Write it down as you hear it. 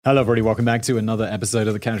Hello everybody, welcome back to another episode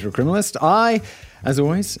of The Casual Criminalist. I, as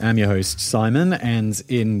always, am your host Simon, and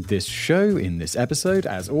in this show, in this episode,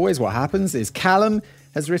 as always, what happens is Callum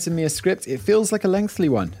has written me a script. It feels like a lengthy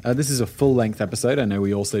one. This is a full-length episode. I know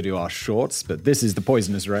we also do our shorts, but this is The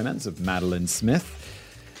Poisonous Romance of Madeleine Smith.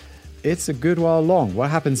 It's a good while long. What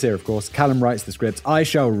happens here, of course, Callum writes the script, I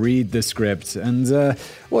shall read the script, and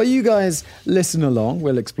while you guys listen along,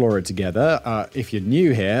 we'll explore it together. If you're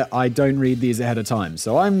new here, I don't read these ahead of time,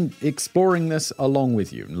 so I'm exploring this along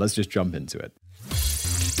with you, and let's just jump into it.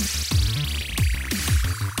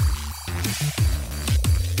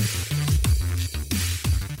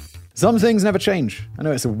 Some things never change. I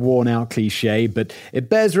know it's a worn-out cliche, but it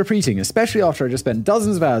bears repeating, especially after I just spent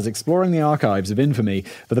dozens of hours exploring the archives of infamy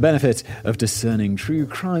for the benefit of discerning true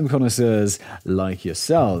crime connoisseurs like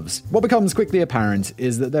yourselves. What becomes quickly apparent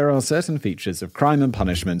is that there are certain features of crime and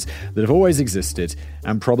punishment that have always existed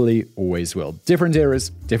and probably always will. Different eras,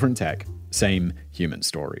 different tech, same human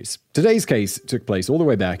stories. Today's case took place all the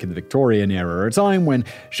way back in the Victorian era, a time when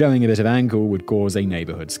showing a bit of ankle would cause a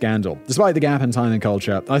neighborhood scandal. Despite the gap in time and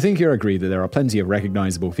culture, I think you'll agree that there are plenty of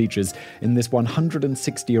recognizable features in this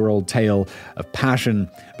 160-year-old tale of passion,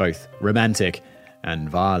 both romantic and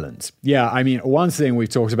violence. Yeah, I mean, one thing we've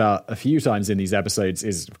talked about a few times in these episodes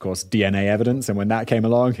is, of course, DNA evidence. And when that came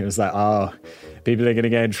along, it was like, oh, people are going to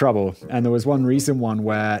get in trouble. And there was one recent one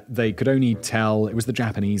where they could only tell, it was the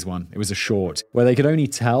Japanese one, it was a short, where they could only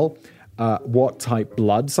tell what type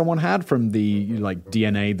blood someone had from the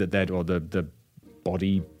DNA that they'd, or the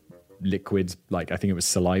body liquid, I think it was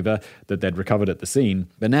saliva, that they'd recovered at the scene.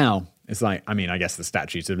 But now, it's like, I mean, I guess the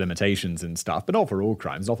statutes of limitations and stuff, but not for all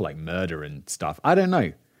crimes, not for murder and stuff. I don't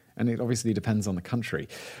know. And it obviously depends on the country.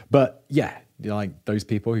 But yeah, those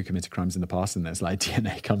people who committed crimes in the past and there's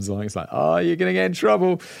DNA comes along, it's like, oh, you're going to get in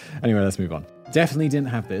trouble. Anyway, let's move on. Definitely didn't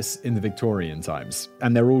have this in the Victorian times.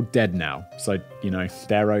 And they're all dead now. So,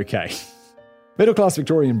 they're okay. Middle-class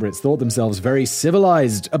Victorian Brits thought themselves very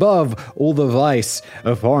civilized, above all the vice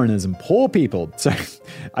of foreigners and poor people. So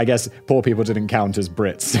I guess poor people didn't count as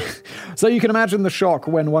Brits. So you can imagine the shock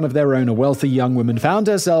when one of their own, a wealthy young woman, found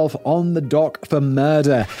herself on the dock for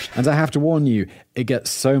murder. And I have to warn you, it gets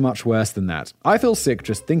so much worse than that. I feel sick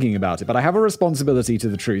just thinking about it, but I have a responsibility to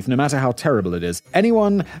the truth, no matter how terrible it is.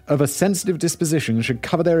 Anyone of a sensitive disposition should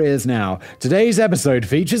cover their ears now. Today's episode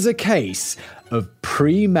features a case of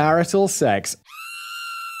premarital sex.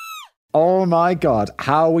 Oh my God,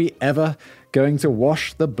 how are we ever going to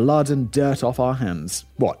wash the blood and dirt off our hands?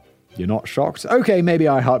 What? You're not shocked? Okay, maybe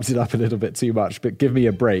I hyped it up a little bit too much, but give me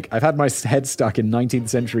a break. I've had my head stuck in 19th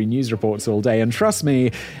century news reports all day, and trust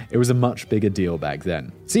me, it was a much bigger deal back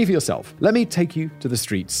then. See for yourself. Let me take you to the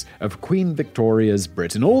streets of Queen Victoria's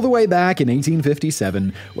Britain, all the way back in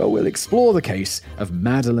 1857, where we'll explore the case of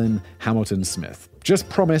Madeleine Hamilton Smith. Just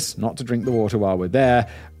promise not to drink the water while we're there.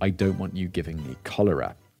 I don't want you giving me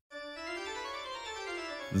cholera.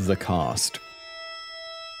 The cast.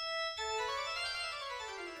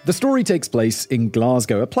 The story takes place in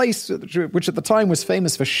Glasgow, a place which at the time was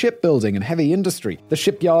famous for shipbuilding and heavy industry. The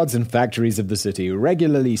shipyards and factories of the city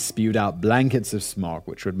regularly spewed out blankets of smog,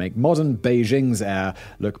 which would make modern Beijing's air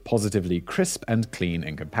look positively crisp and clean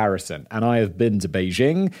in comparison. And I have been to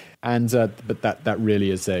Beijing, but that really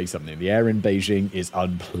is saying something. The air in Beijing is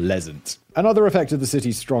unpleasant. Another effect of the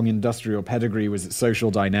city's strong industrial pedigree was its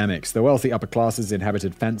social dynamics. The wealthy upper classes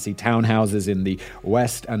inhabited fancy townhouses in the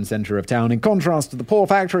west and centre of town, in contrast to the poor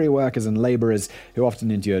factory workers and labourers who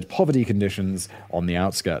often endured poverty conditions on the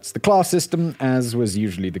outskirts. The class system, as was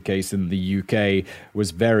usually the case in the UK,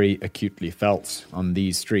 was very acutely felt on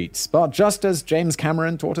these streets. But just as James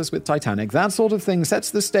Cameron taught us with Titanic, that sort of thing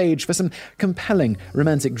sets the stage for some compelling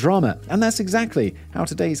romantic drama. And that's exactly how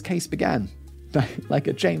today's case began. Like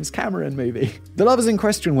a James Cameron movie. The lovers in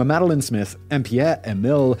question were Madeleine Smith and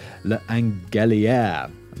Pierre-Émile L'Angelière.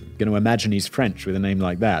 I'm going to imagine he's French with a name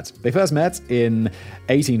like that. They first met in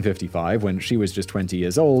 1855 when she was just 20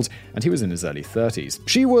 years old and he was in his early 30s.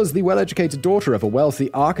 She was the well-educated daughter of a wealthy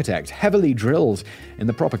architect, heavily drilled in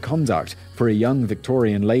the proper conduct for a young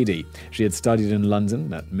Victorian lady. She had studied in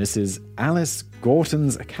London at Mrs. Alice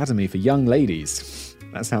Gorton's Academy for Young Ladies.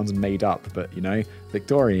 That sounds made up, but,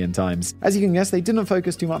 Victorian times. As you can guess, they didn't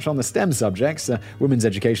focus too much on the STEM subjects. Women's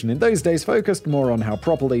education in those days focused more on how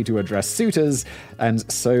properly to address suitors and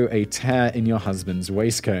sew a tear in your husband's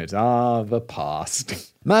waistcoat. Ah, the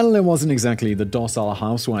past. Madeleine wasn't exactly the docile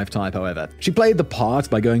housewife type, however. She played the part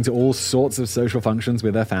by going to all sorts of social functions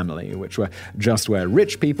with her family, which were just where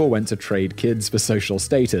rich people went to trade kids for social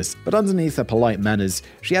status. But underneath her polite manners,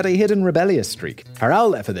 she had a hidden rebellious streak. Her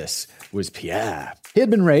outlet for this was Pierre. He had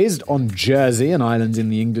been raised on Jersey, an island in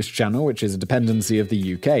the English Channel, which is a dependency of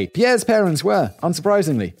the UK. Pierre's parents were,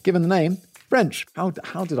 unsurprisingly, given the name French. How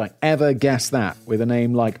did I ever guess that with a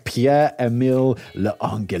name like Pierre-Émile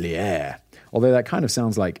L'Angelière? Although that kind of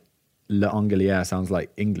sounds like L'Angelière sounds like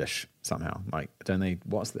English somehow. Like, don't they?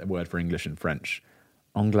 What's the word for English in French?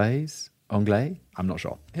 Anglais? Anglais? I'm not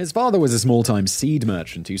sure. His father was a small-time seed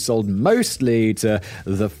merchant who sold mostly to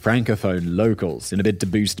the francophone locals. In a bid to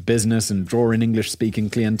boost business and draw in English-speaking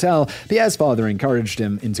clientele, Pierre's father encouraged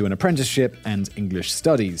him into an apprenticeship and English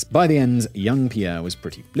studies. By the end, young Pierre was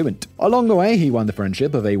pretty fluent. Along the way, he won the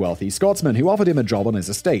friendship of a wealthy Scotsman who offered him a job on his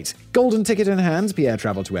estate. Golden ticket in hand, Pierre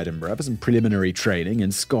travelled to Edinburgh for some preliminary training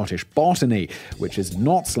in Scottish botany, which is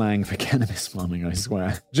not slang for cannabis farming, I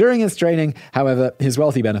swear. During his training, however, his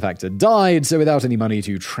wealthy benefactor died, so without any money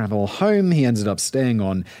to travel home, he ended up staying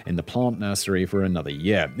on in the plant nursery for another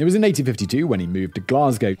year. It was in 1852 when he moved to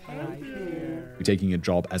Glasgow, taking a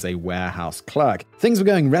job as a warehouse clerk. Things were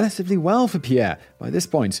going relatively well for Pierre by this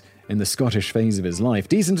point in the Scottish phase of his life.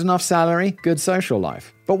 Decent enough salary, good social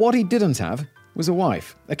life. But what he didn't have was a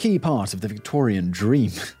wife, a key part of the Victorian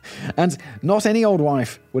dream. And not any old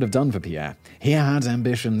wife would have done for Pierre. He had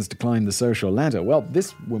ambitions to climb the social ladder. Well,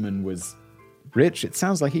 this woman was rich. It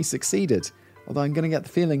sounds like he succeeded. Although I'm going to get the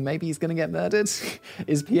feeling maybe he's going to get murdered.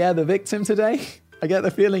 Is Pierre the victim today? I get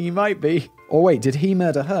the feeling he might be. Or wait, did he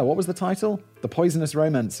murder her? What was the title? The Poisonous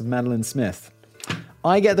Romance of Madeleine Smith.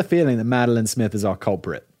 I get the feeling that Madeleine Smith is our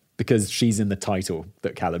culprit, because she's in the title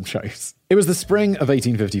that Callum chose. It was the spring of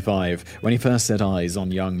 1855 when he first set eyes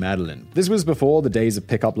on young Madeleine. This was before the days of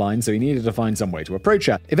pick-up lines, so he needed to find some way to approach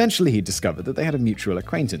her. Eventually, he discovered that they had a mutual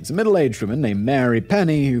acquaintance, a middle-aged woman named Mary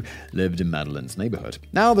Penny, who lived in Madeleine's neighborhood.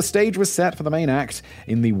 Now, the stage was set for the main act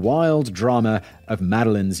in the wild drama of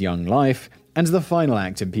Madeleine's young life, and the final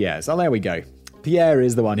act in Pierre's. Oh, there we go. Pierre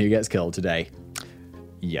is the one who gets killed today.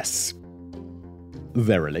 Yes.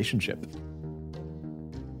 Their relationship.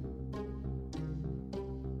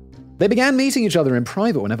 They began meeting each other in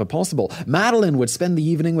private whenever possible. Madeleine would spend the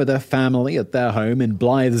evening with her family at their home in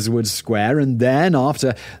Blytheswood Square, and then,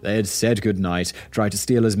 after they had said goodnight, try to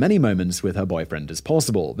steal as many moments with her boyfriend as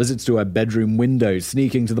possible. Visits to her bedroom window,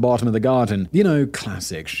 sneaking to the bottom of the garden. You know,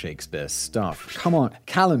 classic Shakespeare stuff. Come on,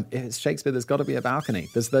 Callum, it's Shakespeare, there's got to be a balcony.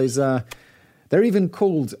 There's those, they're even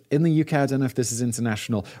called, in the UK, I don't know if this is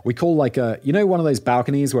international, we call like one of those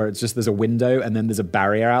balconies where it's just there's a window and then there's a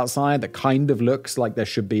barrier outside that kind of looks like there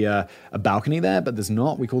should be a balcony there, but there's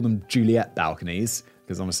not. We call them Juliet balconies,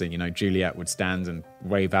 because honestly, Juliet would stand and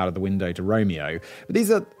wave out of the window to Romeo. But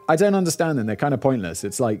these are, I don't understand them, they're kind of pointless.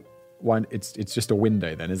 It's like, it's just a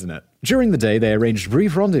window then, isn't it? During the day, they arranged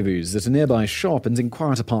brief rendezvous at a nearby shop and in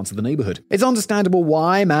quieter parts of the neighborhood. It's understandable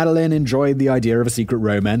why Madeleine enjoyed the idea of a secret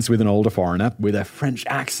romance with an older foreigner, with a French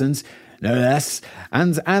accent, no less.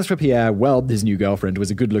 And as for Pierre, well, his new girlfriend was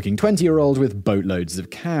a good-looking 20-year-old with boatloads of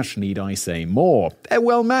cash, need I say more. They're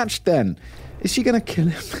well matched then. Is she going to kill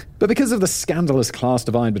him? But because of the scandalous class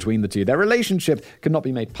divide between the two, their relationship could not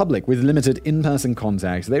be made public. With limited in-person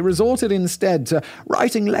contact, they resorted instead to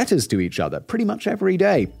writing letters to each other pretty much every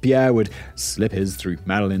day. Pierre would slip his through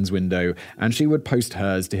Madeleine's window, and she would post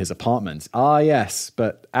hers to his apartment. Ah, yes,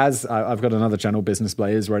 but as I've got another channel, Business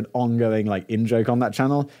Players, where an ongoing in-joke on that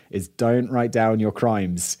channel is don't write down your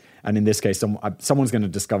crimes. And in this case, someone's going to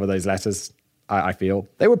discover those letters. I feel.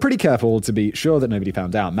 They were pretty careful to be sure that nobody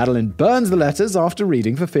found out. Madeleine burns the letters after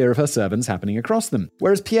reading for fear of her servants happening across them,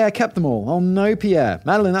 whereas Pierre kept them all. Oh no, Pierre.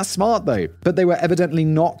 Madeleine, that's smart though. But they were evidently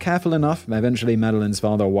not careful enough. Eventually, Madeleine's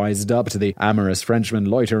father wised up to the amorous Frenchman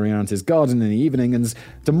loitering around his garden in the evening and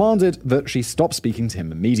demanded that she stop speaking to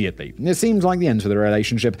him immediately. It seemed like the end for the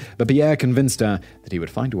relationship, but Pierre convinced her that he would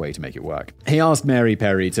find a way to make it work. He asked Mary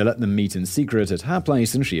Perry to let them meet in secret at her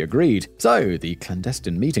place, and she agreed. So, the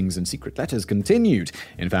clandestine meetings and secret letters continued.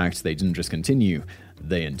 In fact, they didn't just continue,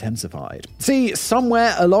 they intensified. See,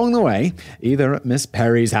 somewhere along the way, either at Miss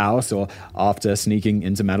Perry's house or after sneaking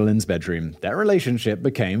into Madeleine's bedroom, their relationship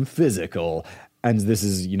became physical. And this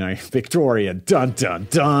is, Victoria. Dun, dun,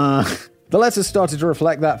 dun. The letters started to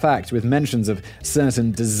reflect that fact, with mentions of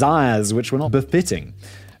certain desires which were not befitting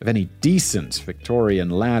of any decent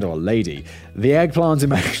Victorian lad or lady. The eggplant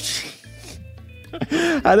emoji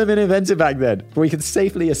hadn't been invented back then, but we can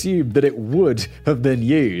safely assume that it would have been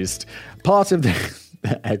used. Part of the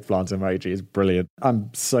Eggplant emoji is brilliant. I'm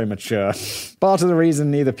so mature. Part of the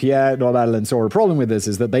reason neither Pierre nor Madeleine saw a problem with this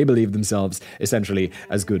is that they believed themselves essentially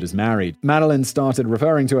as good as married. Madeleine started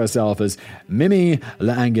referring to herself as Mimi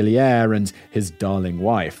L'Angelière and his darling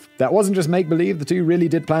wife. That wasn't just make-believe. The two really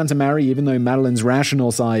did plan to marry, even though Madeleine's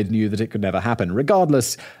rational side knew that it could never happen.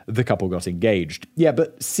 Regardless, the couple got engaged. Yeah,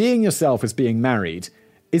 but seeing yourself as being married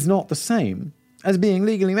is not the same as being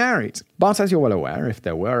legally married. But as you're well aware, if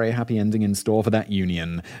there were a happy ending in store for that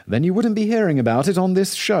union, then you wouldn't be hearing about it on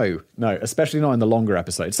this show. No, especially not in the longer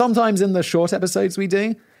episodes. Sometimes in the short episodes we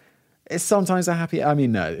do, it's sometimes a happy...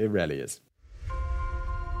 no, it rarely is.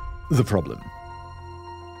 The problem.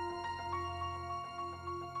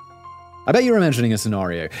 I bet you're imagining a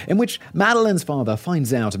scenario in which Madeleine's father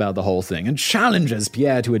finds out about the whole thing and challenges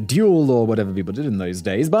Pierre to a duel or whatever people did in those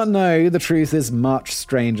days. But no, the truth is much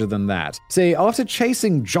stranger than that. See, after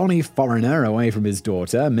chasing Johnny Foreigner away from his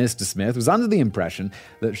daughter, Mr. Smith was under the impression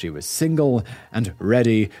that she was single and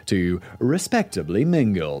ready to respectably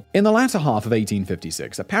mingle. In the latter half of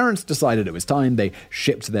 1856, her parents decided it was time they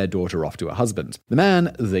shipped their daughter off to a husband. The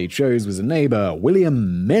man they chose was a neighbor,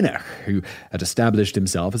 William Minnoch, who had established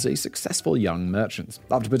himself as a successful young merchant.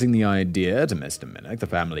 After putting the idea to Mr. Minnoch, the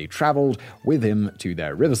family traveled with him to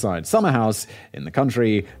their riverside summer house in the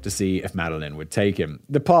country to see if Madeleine would take him.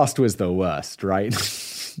 The past was the worst, right?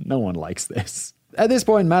 No one likes this. At this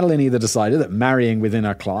point, Madeleine either decided that marrying within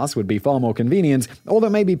her class would be far more convenient, or that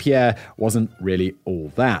maybe Pierre wasn't really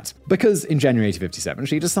all that. Because in January 1857,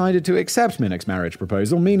 she decided to accept Minnoch's marriage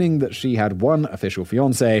proposal, meaning that she had one official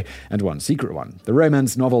fiancé and one secret one. The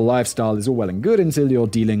romance novel lifestyle is all well and good until you're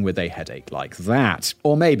dealing with a headache like that.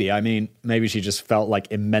 Or maybe she just felt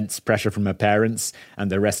like immense pressure from her parents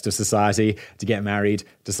and the rest of society to get married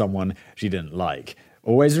to someone she didn't like.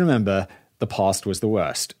 Always remember, the past was the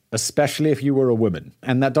worst, especially if you were a woman.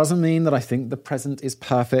 And that doesn't mean that I think the present is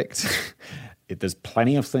perfect. There's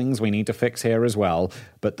plenty of things we need to fix here as well,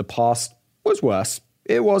 but the past was worse.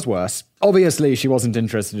 It was worse. Obviously, she wasn't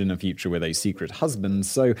interested in a future with a secret husband,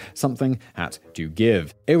 so something had to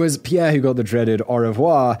give. It was Pierre who got the dreaded au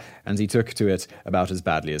revoir, and he took to it about as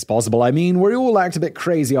badly as possible. We all act a bit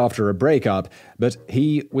crazy after a breakup, but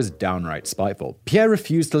he was downright spiteful. Pierre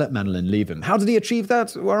refused to let Madeleine leave him. How did he achieve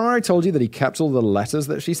that? Well, I told you that he kept all the letters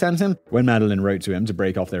that she sent him. When Madeleine wrote to him to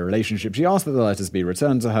break off their relationship, she asked that the letters be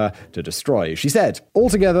returned to her to destroy. She said,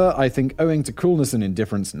 "Altogether, I think owing to coolness and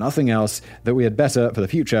indifference, nothing else, that we had better, for the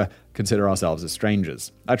future, consider ourselves as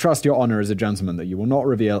strangers. I trust your honor as a gentleman that you will not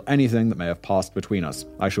reveal anything that may have passed between us.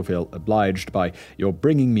 I shall feel obliged by your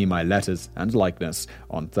bringing me my letters and likeness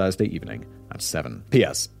on Thursday evening at 7.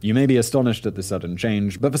 P.S. You may be astonished at the sudden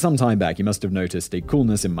change, but for some time back you must have noticed a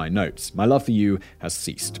coolness in my notes. My love for you has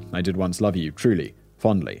ceased. I did once love you, truly,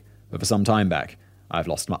 fondly, but for some time back I've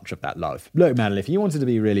lost much of that love." Look, Madeleine, if you wanted to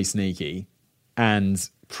be really sneaky and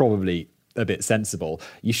probably a bit sensible,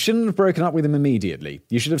 you shouldn't have broken up with him immediately.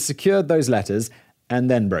 You should have secured those letters and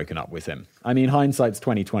then broken up with him. Hindsight's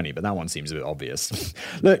 20/20, but that one seems a bit obvious.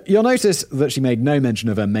 Look, you'll notice that she made no mention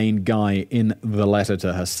of her main guy in the letter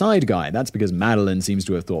to her side guy. That's because Madeleine seems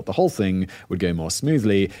to have thought the whole thing would go more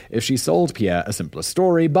smoothly if she sold Pierre a simpler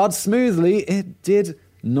story, but smoothly it did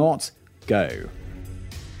not go.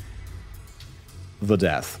 The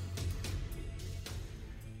death.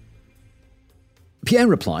 Pierre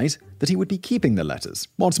replied that he would be keeping the letters.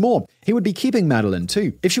 What's more, he would be keeping Madeleine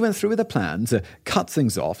too. If she went through with a plan to cut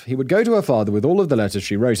things off, he would go to her father with all of the letters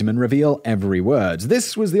she wrote him and reveal every word.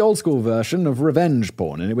 This was the old school version of revenge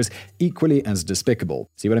porn, and it was equally as despicable.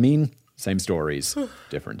 See what I mean? Same stories,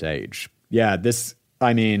 different age. Yeah,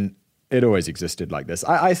 it always existed like this.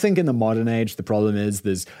 I think in the modern age, the problem is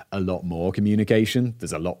there's a lot more communication.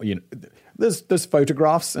 There's a lot, there's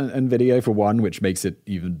photographs and video for one, which makes it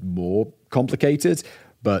even more complicated.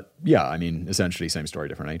 But yeah, essentially same story,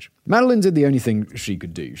 different age. Madeleine did the only thing she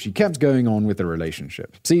could do. She kept going on with the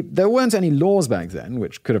relationship. See, there weren't any laws back then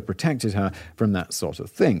which could have protected her from that sort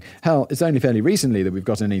of thing. Hell, it's only fairly recently that we've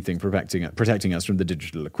got anything protecting us from the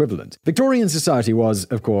digital equivalent. Victorian society was,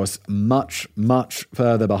 of course, much, much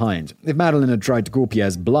further behind. If Madeleine had tried to call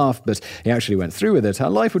Pierre's bluff, but he actually went through with it,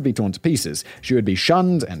 her life would be torn to pieces. She would be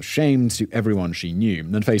shunned and shamed to everyone she knew,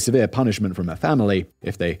 and face severe punishment from her family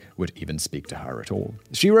if they would even speak to her at all.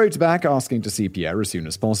 She wrote back asking to see Pierre as soon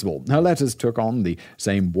as possible. Her letters took on the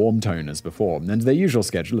same warm tone as before, and their usual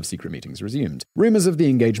schedule of secret meetings resumed. Rumors of the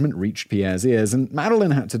engagement reached Pierre's ears, and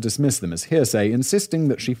Madeleine had to dismiss them as hearsay, insisting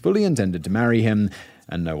that she fully intended to marry him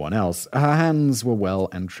and no one else. Her hands were well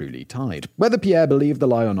and truly tied. Whether Pierre believed the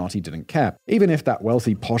lie or not, he didn't care. Even if that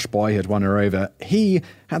wealthy posh boy had won her over, he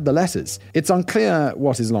had the letters. It's unclear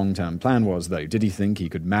what his long-term plan was, though. Did he think he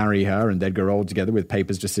could marry her and they'd grow old together with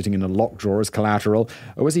papers just sitting in a locked drawer as collateral?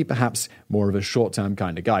 Or was he perhaps more of a short-term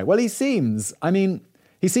kind of guy? Well, he seems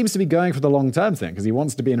to be going for the long-term thing because he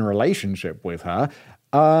wants to be in a relationship with her.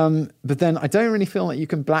 But then I don't really feel like you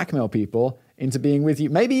can blackmail people into being with you.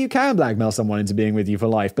 Maybe you can blackmail someone into being with you for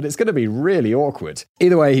life, but it's going to be really awkward.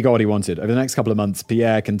 Either way, he got what he wanted. Over the next couple of months,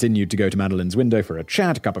 Pierre continued to go to Madeleine's window for a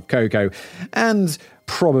chat, a cup of cocoa, and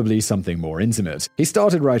probably something more intimate. He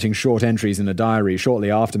started writing short entries in a diary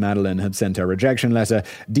shortly after Madeleine had sent her rejection letter,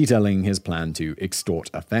 detailing his plan to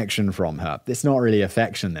extort affection from her. It's not really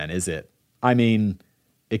affection then, is it? I mean,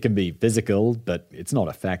 it can be physical, but it's not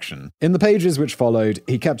affection. In the pages which followed,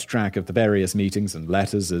 he kept track of the various meetings and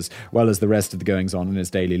letters, as well as the rest of the goings-on in his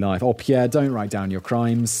daily life. Oh, Pierre, don't write down your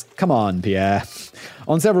crimes. Come on, Pierre.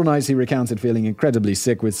 On several nights, he recounted feeling incredibly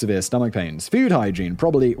sick with severe stomach pains. Food hygiene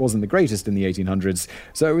probably wasn't the greatest in the 1800s,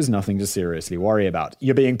 so it was nothing to seriously worry about.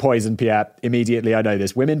 You're being poisoned, Pierre. Immediately, I know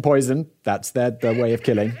this. Women poison, that's their way of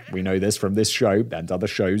killing. We know this from this show and other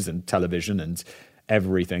shows and television and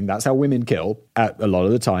everything. That's how women kill a lot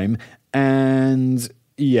of the time. And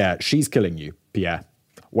yeah, she's killing you, Pierre.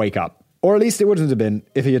 Wake up. Or at least it wouldn't have been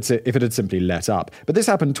if it had simply let up. But this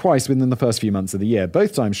happened twice within the first few months of the year,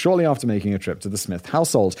 both times shortly after making a trip to the Smith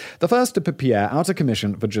household. The first to put Pierre out of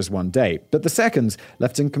commission for just one day, but the second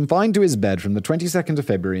left him confined to his bed from the 22nd of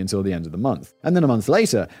February until the end of the month. And then a month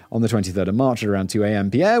later, on the 23rd of March at around 2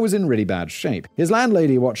 a.m., Pierre was in really bad shape. His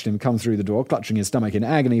landlady watched him come through the door, clutching his stomach in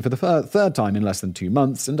agony for the third time in less than 2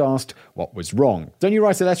 months, and asked what was wrong. Don't you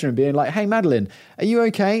write a letter and being like, "Hey, Madeleine, are you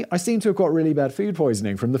okay? I seem to have got really bad food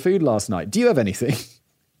poisoning from the food last night. Do you have anything?"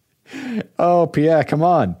 Oh, Pierre, come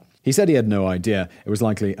on. He said he had no idea. It was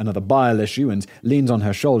likely another bile issue and leaned on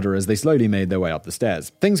her shoulder as they slowly made their way up the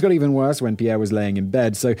stairs. Things got even worse when Pierre was laying in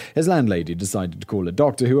bed, so his landlady decided to call a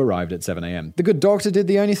doctor who arrived at 7 a.m. The good doctor did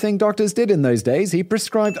the only thing doctors did in those days. He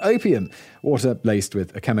prescribed opium, water laced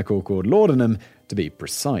with a chemical called laudanum, to be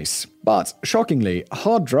precise. But, shockingly,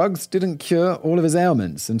 hard drugs didn't cure all of his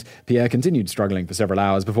ailments, and Pierre continued struggling for several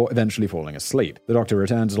hours before eventually falling asleep. The doctor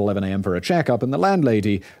returned at 11 a.m. for a checkup, and the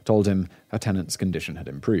landlady told him her tenant's condition had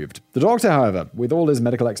improved. The doctor, however, with all his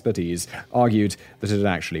medical expertise, argued that it had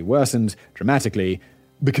actually worsened dramatically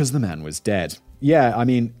because the man was dead. Yeah, I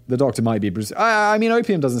mean, the doctor might be...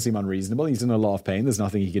 opium doesn't seem unreasonable. He's in a lot of pain. There's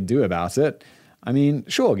nothing he can do about it. I mean,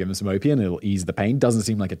 sure, give him some opium, it'll ease the pain. Doesn't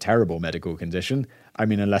seem like a terrible medical condition. I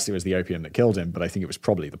mean, unless it was the opium that killed him, but I think it was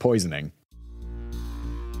probably the poisoning.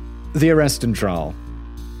 The arrest and trial.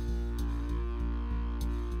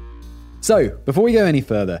 So, before we go any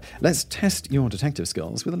further, let's test your detective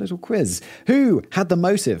skills with a little quiz. Who had the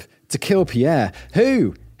motive to kill Pierre?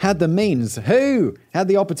 Who had the means? Who had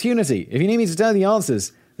the opportunity? If you need me to tell the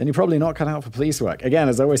answers, then you're probably not cut out for police work. Again,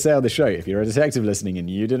 as I always say on the show, if you're a detective listening and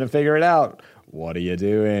you didn't figure it out, what are you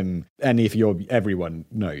doing? And if everyone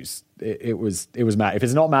knows, it was Matt. If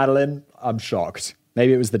it's not Madeleine, I'm shocked.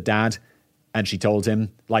 Maybe it was the dad, and she told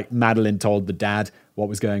him, like Madeleine told the dad what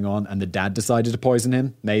was going on, and the dad decided to poison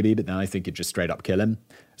him. Maybe, but then I think it just straight up kill him.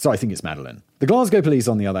 So I think it's Madeleine. The Glasgow police,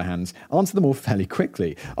 on the other hand, answered them all fairly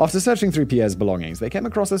quickly. After searching through Pierre's belongings, they came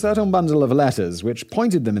across a certain bundle of letters which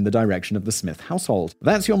pointed them in the direction of the Smith household.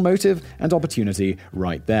 That's your motive and opportunity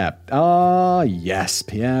right there. Ah, yes,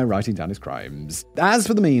 Pierre writing down his crimes. As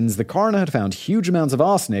for the means, the coroner had found huge amounts of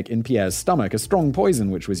arsenic in Pierre's stomach, a strong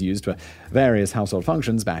poison which was used for various household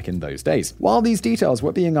functions back in those days. While these details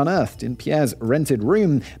were being unearthed in Pierre's rented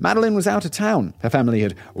room, Madeleine was out of town. Her family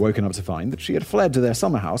had woken up to find that she had fled to their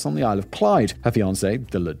summer house on the Isle of Clyde. Her fiancé,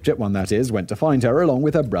 the legit one that is, went to find her along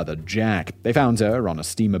with her brother Jack. They found her on a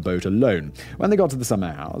steamer boat alone. When they got to the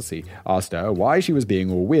summer house, he asked her why she was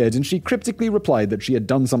being all weird, and she cryptically replied that she had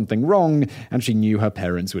done something wrong and she knew her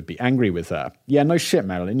parents would be angry with her. Yeah, no shit,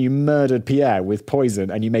 Madeleine. You murdered Pierre with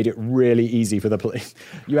poison and you made it really easy for the police.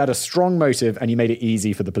 You had a strong motive and you made it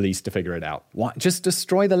easy for the police to figure it out. Why? Just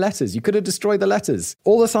destroy the letters. You could have destroyed the letters.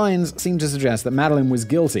 All the signs seemed to suggest that Madeleine was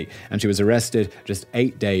guilty, and she was arrested just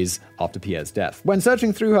 8 days after Pierre's death. When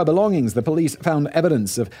searching through her belongings, the police found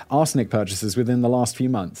evidence of arsenic purchases within the last few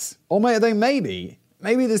months. Or maybe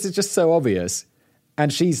this is just so obvious,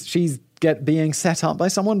 and she's being set up by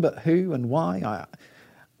someone, but who and why?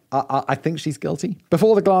 I think she's guilty.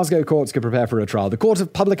 Before the Glasgow courts could prepare for a trial, the court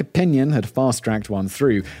of public opinion had fast-tracked one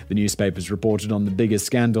through. The newspapers reported on the biggest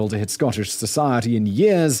scandal to hit Scottish society in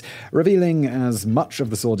years, revealing as much of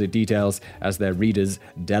the sordid details as their readers'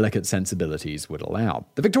 delicate sensibilities would allow.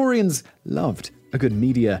 The Victorians loved a good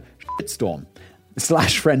media shitstorm.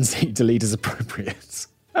 /frenzy, delete as appropriate.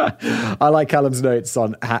 I like Callum's notes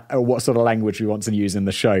on what sort of language we want to use in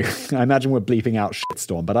the show. I imagine we're bleeping out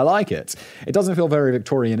shitstorm, but I like it. It doesn't feel very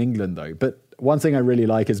Victorian England, though. But one thing I really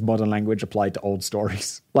like is modern language applied to old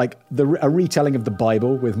stories. Like, a retelling of the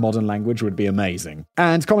Bible with modern language would be amazing.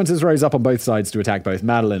 And commenters rose up on both sides to attack both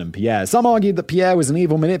Madeleine and Pierre. Some argued that Pierre was an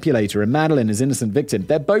evil manipulator and Madeleine is innocent victim.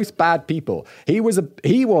 They're both bad people. He was an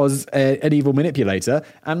evil manipulator,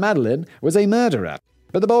 and Madeleine was a murderer.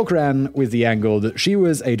 But the bulk ran with the angle that she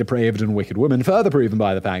was a depraved and wicked woman, further proven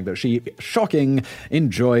by the fact that she, shocking,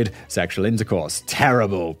 enjoyed sexual intercourse.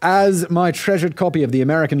 Terrible. As my treasured copy of the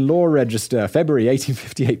American Law Register, February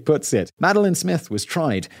 1858, puts it, Madeleine Smith was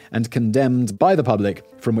tried and condemned by the public,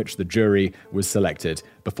 from which the jury was selected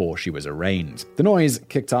before she was arraigned. The noise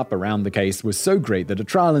kicked up around the case was so great that a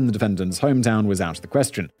trial in the defendant's hometown was out of the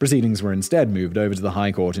question. Proceedings were instead moved over to the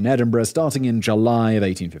High Court in Edinburgh starting in July of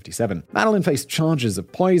 1857. Madeleine faced charges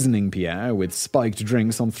of poisoning Pierre with spiked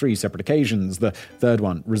drinks on 3 separate occasions, the third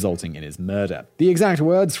one resulting in his murder. The exact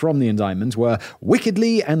words from the indictment were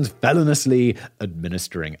wickedly and feloniously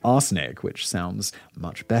administering arsenic, which sounds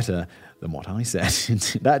much better than what I said.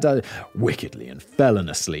 That does wickedly and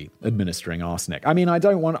feloniously administering arsenic. I mean, I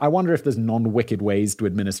wonder if there's non-wicked ways to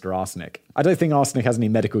administer arsenic. I don't think arsenic has any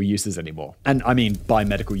medical uses anymore. And I mean, by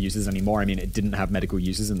medical uses anymore, I mean it didn't have medical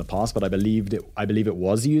uses in the past, but I believe it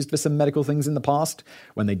was used for some medical things in the past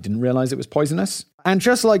when they didn't realize it was poisonous. And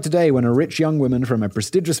just like today, when a rich young woman from a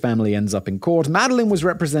prestigious family ends up in court, Madeleine was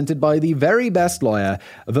represented by the very best lawyer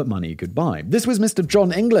that money could buy. This was Mr.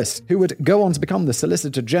 John Inglis, who would go on to become the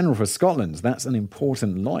Solicitor General for Scotland. That's an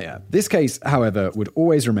important lawyer. This case, however, would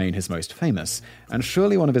always remain his most famous, and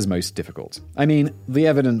surely one of his most difficult. I mean, the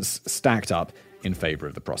evidence stacked up in favor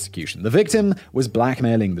of the prosecution. The victim was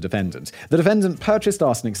blackmailing the defendant. The defendant purchased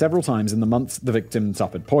arsenic several times in the months the victim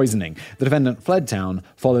suffered poisoning. The defendant fled town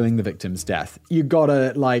following the victim's death. You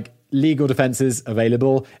gotta, legal defenses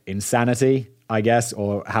available, insanity, I guess,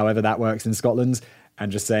 or however that works in Scotland,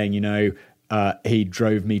 and just saying, he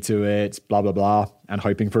drove me to it, blah, blah, blah, and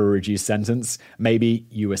hoping for a reduced sentence. Maybe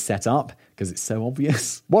you were set up because it's so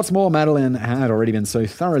obvious. What's more, Madeleine had already been so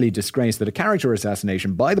thoroughly disgraced that a character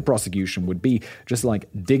assassination by the prosecution would be just like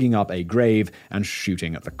digging up a grave and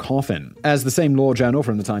shooting at the coffin. As the same law journal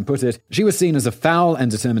from the time put it, she was seen as a foul and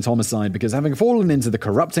determined homicide because having fallen into the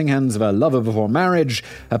corrupting hands of her lover before marriage,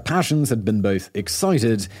 her passions had been both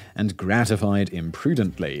excited and gratified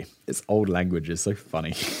imprudently. This old language is so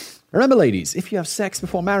funny. Remember, ladies, if you have sex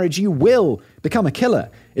before marriage, you will become a killer.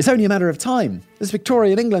 It's only a matter of time. It's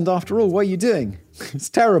Victorian England, after all. What are you doing? It's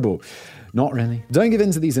terrible. Not really. Don't give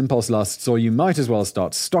in to these impulse lusts, or you might as well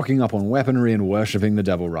start stocking up on weaponry and worshipping the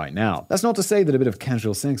devil right now. That's not to say that a bit of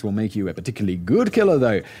casual sex will make you a particularly good killer,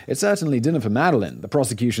 though. It certainly didn't for Madeleine. The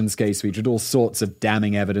prosecution's case featured all sorts of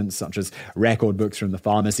damning evidence, such as record books from the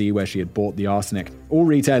pharmacy where she had bought the arsenic. All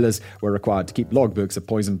retailers were required to keep logbooks of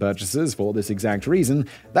poison purchases for this exact reason.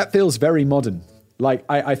 That feels very modern.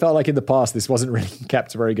 I felt like in the past this wasn't really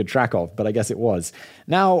kept a very good track of, but I guess it was.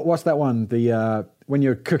 Now, what's that one? When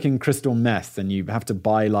you're cooking crystal meth and you have to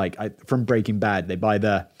buy, from Breaking Bad, they buy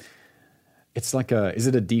is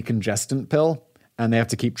it a decongestant pill? And they have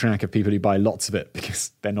to keep track of people who buy lots of it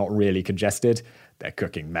because they're not really congested. They're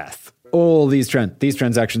cooking meth. All these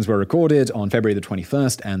transactions were recorded on February the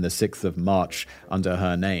 21st and the 6th of March under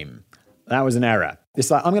her name. That was an error.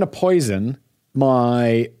 It's like, I'm going to poison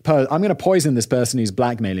this person who's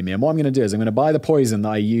blackmailing me, and what I'm going to do is I'm going to buy the poison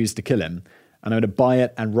that I used to kill him, and I'm going to buy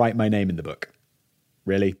it and write my name in the book.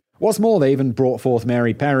 Really? What's more, they even brought forth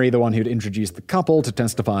Mary Perry, the one who'd introduced the couple, to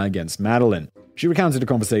testify against Madeleine. She recounted a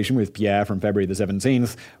conversation with Pierre from February the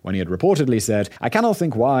 17th, when he had reportedly said, "I cannot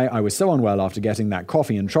think why I was so unwell after getting that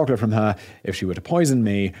coffee and chocolate from her. If she were to poison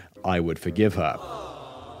me, I would forgive her."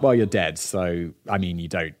 Well, you're dead, so, you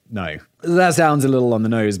don't know. That sounds a little on the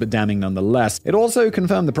nose, but damning nonetheless. It also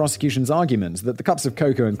confirmed the prosecution's argument that the cups of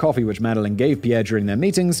cocoa and coffee which Madeleine gave Pierre during their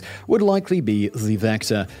meetings would likely be the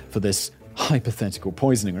vector for this hypothetical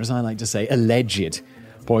poisoning, or as I like to say, alleged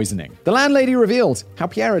poisoning. The landlady revealed how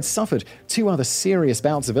Pierre had suffered 2 other serious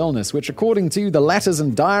bouts of illness, which, according to the letters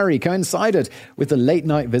and diary, coincided with the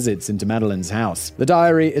late-night visits into Madeleine's house. The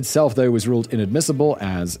diary itself, though, was ruled inadmissible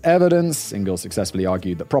as evidence. Ingalls successfully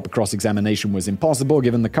argued that proper cross-examination was impossible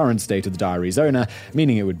given the current state of the diary's owner,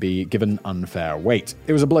 meaning it would be given unfair weight.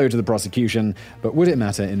 It was a blow to the prosecution, but would it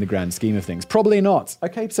matter in the grand scheme of things? Probably not.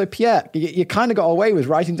 Okay, so Pierre, you kind of got away with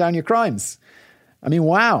writing down your crimes.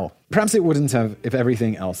 Wow. Perhaps it wouldn't have if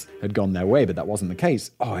everything else had gone their way, but that wasn't the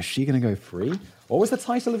case. Oh, is she going to go free? What was the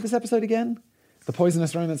title of this episode again? The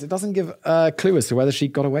Poisonous Romance. It doesn't give a clue as to whether she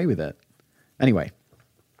got away with it. Anyway,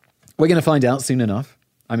 We're going to find out soon enough.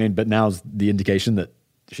 But now's the indication that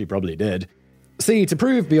she probably did. See, to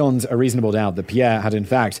prove beyond a reasonable doubt that Pierre had in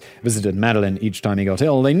fact visited Madeleine each time he got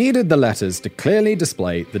ill, they needed the letters to clearly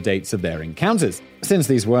display the dates of their encounters. Since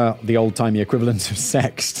these were the old-timey equivalent of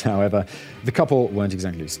sext, however, the couple weren't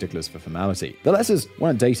exactly sticklers for formality. The letters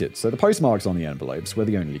weren't dated, so the postmarks on the envelopes were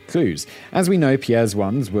the only clues. As we know, Pierre's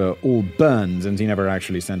ones were all burned, and he never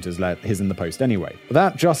actually sent his in the post anyway.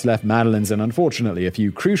 That just left Madeleine's, and unfortunately, a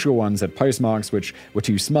few crucial ones had postmarks which were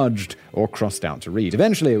too smudged or crossed out to read.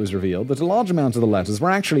 Eventually, it was revealed that a large amount of the letters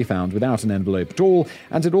were actually found without an envelope at all,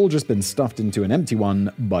 and had all just been stuffed into an empty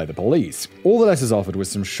one by the police. All the letters offered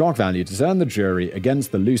was some shock value to turn the jury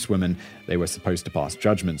against the loose women they were supposed to pass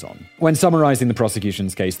judgment on. When summarizing the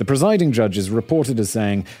prosecution's case, the presiding judge is reported as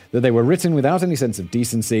saying that they were written without any sense of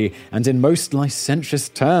decency and in most licentious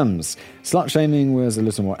terms. Slut-shaming was a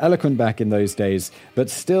little more eloquent back in those days, but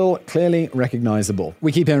still clearly recognizable.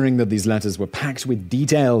 We keep hearing that these letters were packed with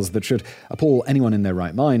details that should appall anyone in their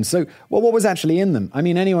right mind. So, what was actually in them?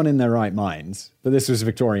 Anyone in their right mind. But this was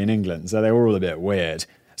Victorian England, so they were all a bit weird.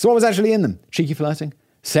 So what was actually in them? Cheeky flirting?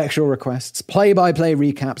 Sexual requests? Play-by-play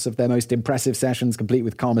recaps of their most impressive sessions, complete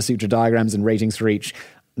with Kama Sutra diagrams and ratings for each?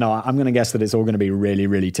 No, I'm going to guess that it's all going to be really,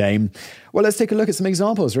 really tame. Well, let's take a look at some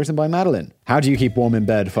examples written by Madeleine. How do you keep warm in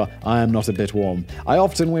bed? For I am not a bit warm. I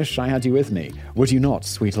often wish I had you with me. Would you not,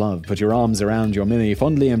 sweet love, put your arms around your Mimi,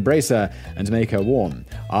 fondly embrace her, and make her warm?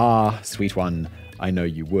 Ah, sweet one, I know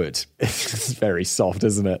you would. It's very soft,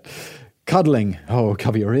 isn't it? Cuddling. Oh,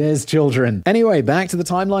 cover your ears, children. Anyway, back to the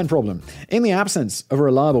timeline problem. In the absence of a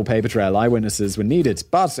reliable paper trail, eyewitnesses were needed.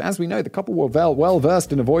 But as we know, the couple were well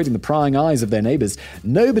versed in avoiding the prying eyes of their neighbors.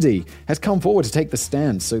 Nobody had come forward to take the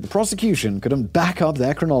stand, so the prosecution couldn't back up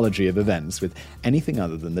their chronology of events with anything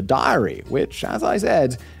other than the diary, which, as I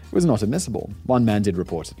said, was not admissible. One man did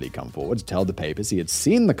reportedly come forward to tell the papers he had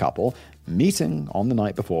seen the couple meeting on the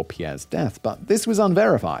night before Pierre's death, but this was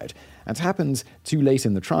unverified and happened too late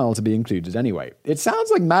in the trial to be included anyway. It sounds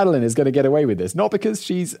like Madeleine is going to get away with this, not because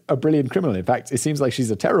she's a brilliant criminal. In fact, it seems like she's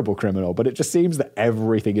a terrible criminal, but it just seems that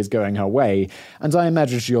everything is going her way, and I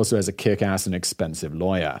imagine she also has a kick-ass and expensive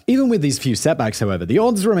lawyer. Even with these few setbacks, however, the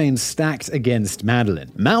odds remain stacked against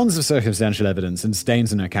Madeleine. Mounds of circumstantial evidence and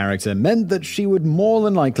stains in her character meant that she would more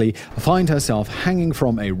than likely find herself hanging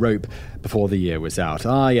from a rope before the year was out.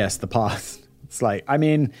 Ah, yes, the past. It's like,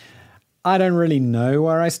 I don't really know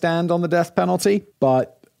where I stand on the death penalty,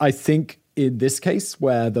 but I think in this case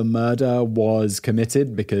where the murder was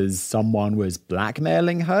committed because someone was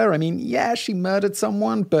blackmailing her, yeah, she murdered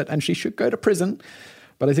someone, and she should go to prison.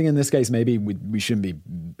 But I think in this case, maybe we shouldn't be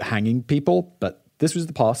hanging people, but this was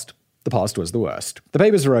the past. The past was the worst. The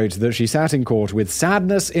papers wrote that she sat in court with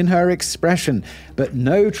sadness in her expression, but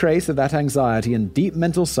no trace of that anxiety and deep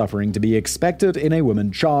mental suffering to be expected in a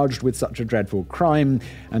woman charged with such a dreadful crime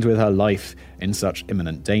and with her life in such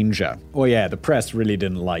imminent danger. Oh yeah, the press really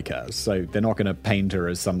didn't like her, so they're not going to paint her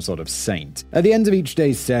as some sort of saint. At the end of each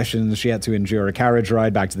day's sessions, she had to endure a carriage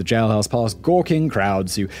ride back to the jailhouse past gawking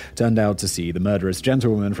crowds who turned out to see the murderous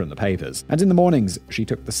gentlewoman from the papers. And in the mornings, she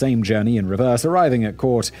took the same journey in reverse, arriving at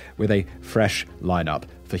court with a fresh lineup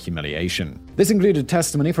for humiliation. This included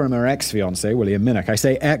testimony from her ex-fiancé, William Minnock. I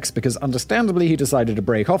say ex because understandably he decided to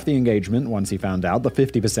break off the engagement once he found out that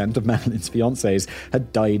 50% of Madeleine's fiancés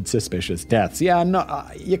had died suspicious deaths. Yeah, no,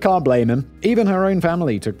 you can't blame him. Even her own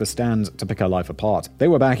family took the stand to pick her life apart. They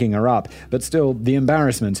were backing her up, but still, the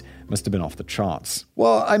embarrassment must have been off the charts.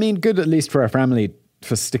 Well, good at least for her family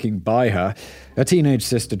for sticking by her. Her teenage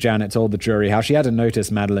sister Janet told the jury how she hadn't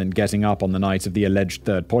noticed Madeleine getting up on the night of the alleged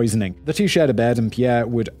third poisoning. The two shared a bed, and Pierre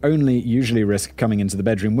would only usually risk coming into the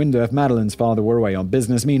bedroom window if Madeleine's father were away on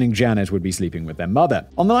business, meaning Janet would be sleeping with their mother.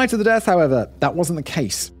 On the night of the death, however, that wasn't the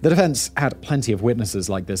case. The defense had plenty of witnesses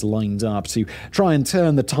like this lined up to try and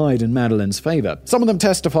turn the tide in Madeleine's favor. Some of them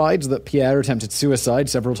testified that Pierre attempted suicide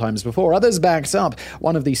several times before. Others backed up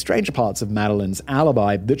one of the stranger parts of Madeleine's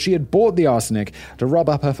alibi, that she had bought the arsenic to rub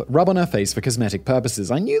on her face for cosmetic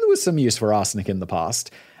purposes. I knew there was some use for arsenic in the past,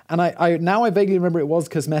 and I now vaguely remember it was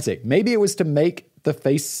cosmetic. Maybe it was to make the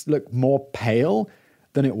face look more pale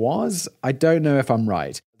than it was. I don't know if I'm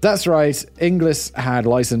right. That's right, Inglis had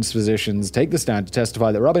licensed physicians take the stand to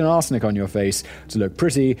testify that rubbing arsenic on your face to look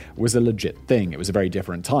pretty was a legit thing. It was a very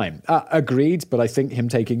different time. Agreed, but I think him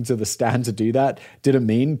taking to the stand to do that didn't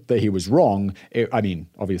mean that he was wrong.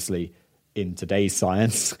 Obviously, in today's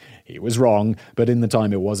science, he was wrong, but in the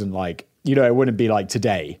time it wasn't like, it wouldn't be like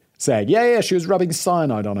today saying, yeah, she was rubbing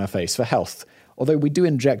cyanide on her face for health. Although we do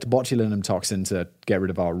inject botulinum toxin to get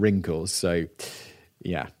rid of our wrinkles, so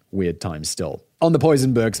yeah, weird times still. On the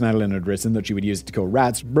poison books, Madeleine had written that she would use it to kill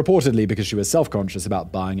rats, reportedly because she was self-conscious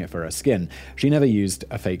about buying it for her skin. She never used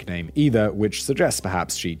a fake name either, which suggests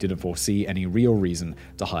perhaps she didn't foresee any real reason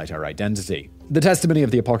to hide her identity. The testimony of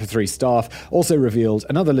the apothecary staff also revealed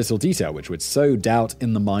another little detail which would sow doubt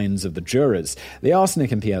in the minds of the jurors. The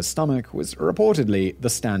arsenic in Pierre's stomach was reportedly the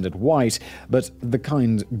standard white, but the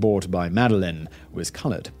kind bought by Madeleine was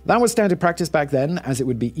coloured. That was standard practice back then, as it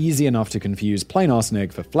would be easy enough to confuse plain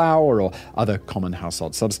arsenic for flour or other common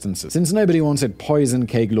household substances. Since nobody wanted poison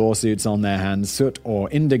cake lawsuits on their hands, soot or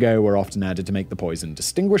indigo were often added to make the poison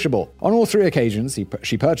distinguishable. On all three occasions,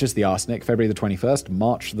 she purchased the arsenic, February the 21st,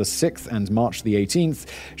 March the 6th, and March the 18th.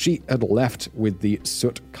 She had left with the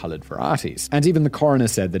soot-coloured varieties. And even the coroner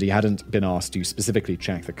said that he hadn't been asked to specifically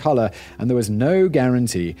check the colour, and there was no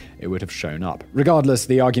guarantee it would have shown up. Regardless,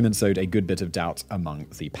 the argument sowed a good bit of doubt among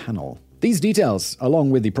the panel. These details,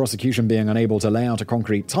 along with the prosecution being unable to lay out a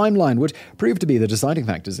concrete timeline, would prove to be the deciding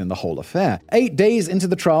factors in the whole affair. 8 days into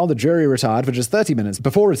the trial, the jury retired for just 30 minutes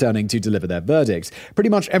before returning to deliver their verdict.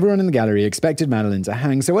 Pretty much everyone in the gallery expected Madeleine to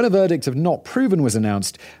hang, so when a verdict of not proven was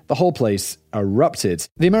announced, the whole place erupted.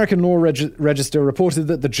 The American Law Register reported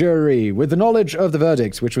that the jury, with the knowledge of the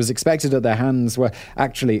verdict, which was expected at their hands, were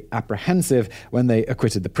actually apprehensive when they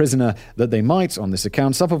acquitted the prisoner, that they might, on this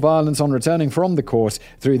account, suffer violence on returning from the court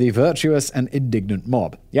through the virtuous and indignant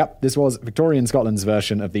mob. Yep, this was Victorian Scotland's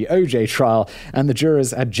version of the OJ trial, and the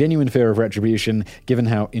jurors had genuine fear of retribution, given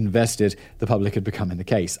how invested the public had become in the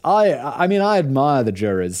case. I mean, I admire the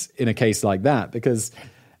jurors in a case like that, because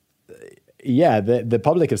yeah, the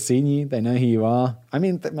public have seen you. They know who you are. I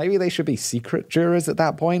mean, maybe they should be secret jurors at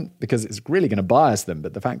that point, because it's really going to bias them.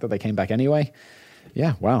 But the fact that they came back anyway,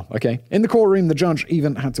 yeah, wow, okay. In the courtroom, the judge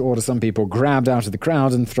even had to order some people grabbed out of the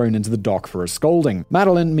crowd and thrown into the dock for a scolding.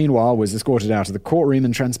 Madeleine, meanwhile, was escorted out of the courtroom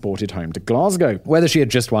and transported home to Glasgow. Whether she had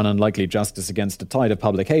just won unlikely justice against a tide of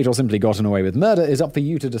public hate or simply gotten away with murder is up for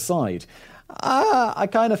you to decide. I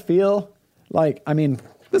kind of feel like, I mean,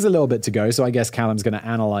 there's a little bit to go, so I guess Callum's going to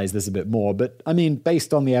analyze this a bit more. But, I mean,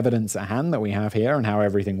 based on the evidence at hand that we have here and how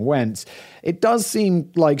everything went, it does seem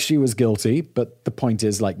like she was guilty. But the point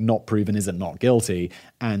is, like, not proven isn't not guilty.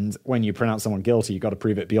 And when you pronounce someone guilty, you've got to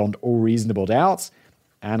prove it beyond all reasonable doubt.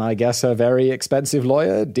 And I guess her very expensive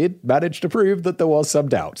lawyer did manage to prove that there was some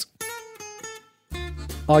doubt.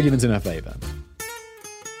 Arguments in her favour.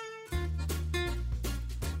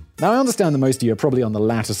 Now, I understand that most of you are probably on the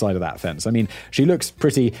latter side of that fence. I mean, she looks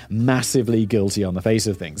pretty massively guilty on the face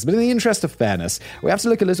of things. But in the interest of fairness, we have to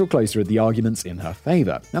look a little closer at the arguments in her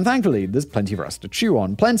favour. And thankfully, there's plenty for us to chew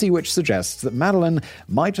on. Plenty which suggests that Madeleine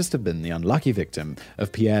might just have been the unlucky victim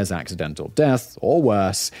of Pierre's accidental death, or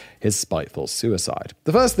worse, his spiteful suicide.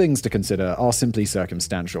 The first things to consider are simply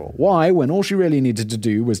circumstantial. Why, when all she really needed to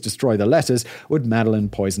do was destroy the letters, would Madeleine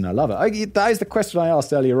poison her lover? That is the question I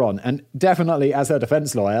asked earlier on. And definitely, as her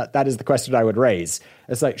defence lawyer, that is the question I would raise.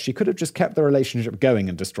 It's like, she could have just kept the relationship going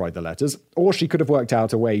and destroyed the letters, or she could have worked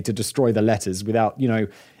out a way to destroy the letters without,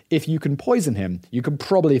 if you can poison him, you can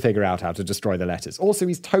probably figure out how to destroy the letters. Also,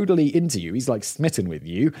 he's totally into you. He's like smitten with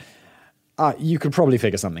you. You could probably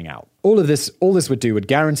figure something out. All this would do would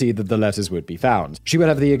guarantee that the letters would be found. She would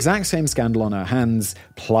have the exact same scandal on her hands,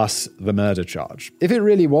 plus the murder charge. If it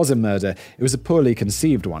really was a murder, it was a poorly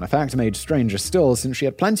conceived one, a fact made stranger still since she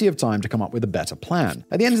had plenty of time to come up with a better plan.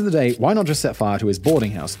 At the end of the day, why not just set fire to his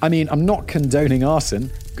boarding house? I mean, I'm not condoning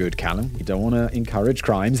arson. Good, Callum. You don't want to encourage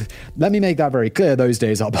crimes. Let me make that very clear. Those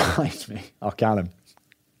days are behind me. Oh, Callum.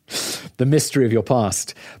 The mystery of your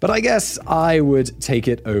past. But I guess I would take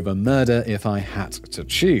it over murder if I had to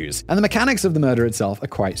choose. And the mechanics of the murder itself are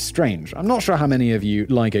quite strange. I'm not sure how many of you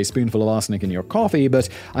like a spoonful of arsenic in your coffee, but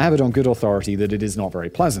I have it on good authority that it is not very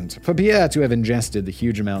pleasant. For Pierre to have ingested the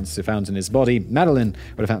huge amounts found in his body, Madeleine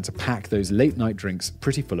would have had to pack those late-night drinks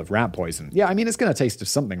pretty full of rat poison. Yeah, I mean, it's going to taste of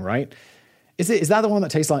something, right? Is that the one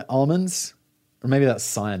that tastes like almonds? Or maybe that's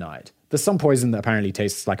cyanide. There's some poison that apparently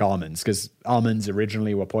tastes like almonds, because almonds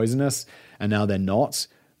originally were poisonous, and now they're not.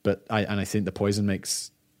 But I think the poison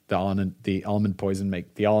makes the almond poison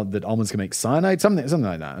that almonds can make cyanide, something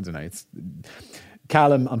like that. I don't know.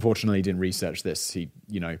 Callum unfortunately didn't research this.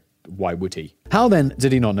 Why would he? How then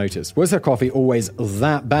did he not notice? Was her coffee always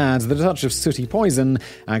that bad that a touch of sooty poison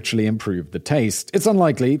actually improved the taste? It's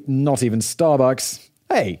unlikely. Not even Starbucks.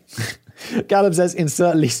 Hey, Callum says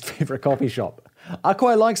insert least favorite coffee shop. I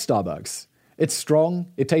quite like Starbucks. It's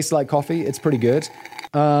strong. It tastes like coffee. It's pretty good.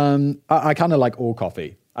 I kind of like all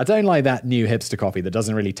coffee. I don't like that new hipster coffee that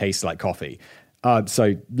doesn't really taste like coffee.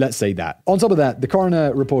 So let's say that. On top of that, the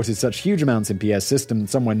coroner reported such huge amounts in Pierre's system,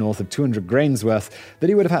 somewhere north of 200 grains worth, that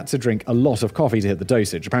he would have had to drink a lot of coffee to hit the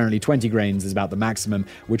dosage. Apparently 20 grains is about the maximum,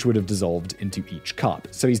 which would have dissolved into each cup.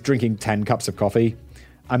 So he's drinking 10 cups of coffee.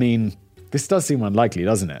 I mean, this does seem unlikely,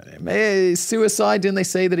 doesn't it? Suicide, didn't they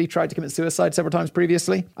say that he tried to commit suicide several times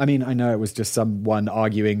previously? I mean, I know it was just someone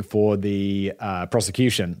arguing for the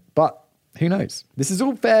prosecution, but who knows? This is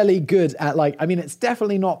all fairly good at it's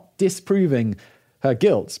definitely not disproving her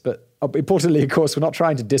guilt, but importantly, of course, we're not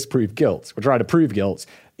trying to disprove guilt. We're trying to prove guilt.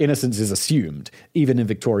 Innocence is assumed, even in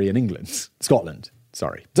Victorian England. Scotland.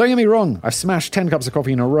 Sorry. Don't get me wrong, I've smashed 10 cups of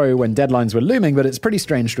coffee in a row when deadlines were looming, but it's pretty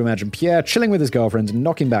strange to imagine Pierre chilling with his girlfriend and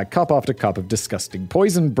knocking back cup after cup of disgusting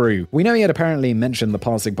poison brew. We know he had apparently mentioned the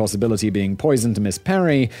passing possibility of being poisoned to Miss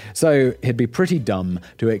Perry, so he'd be pretty dumb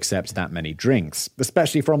to accept that many drinks,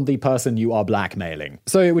 especially from the person you are blackmailing.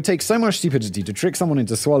 So it would take so much stupidity to trick someone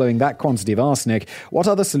into swallowing that quantity of arsenic. What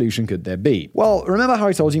other solution could there be? Well, remember how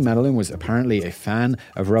I told you Madeleine was apparently a fan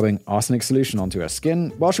of rubbing arsenic solution onto her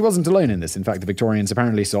skin? Well, she wasn't alone in this. In fact, the Victorians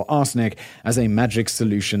apparently saw arsenic as a magic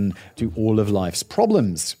solution to all of life's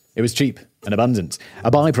problems. It was cheap and abundant,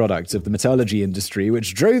 a byproduct of the metallurgy industry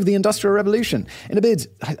which drove the Industrial Revolution. In a bid,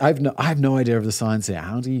 I have no idea of the science here.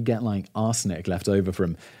 How do you get arsenic left over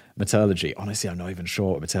from metallurgy? Honestly, I'm not even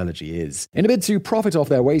sure what metallurgy is. In a bid to profit off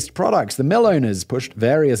their waste products, the mill owners pushed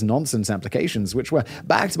various nonsense applications which were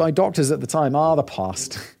backed by doctors at the time. The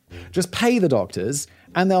past. Just pay the doctors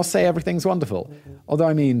and they'll say everything's wonderful. Although,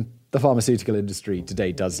 I mean, the pharmaceutical industry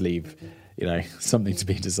today does leave, something to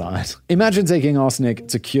be desired. Imagine taking arsenic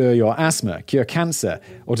to cure your asthma, cure cancer,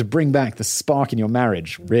 or to bring back the spark in your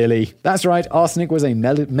marriage. Really? That's right, arsenic was a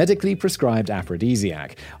medically prescribed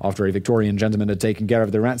aphrodisiac. After a Victorian gentleman had taken care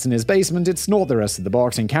of the rats in his basement, he'd snort the rest of the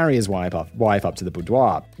box and carry his wife up to the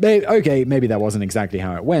boudoir. Okay, maybe that wasn't exactly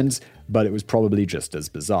how it went, but it was probably just as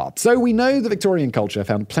bizarre. So we know the Victorian culture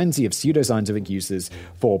found plenty of pseudoscientific uses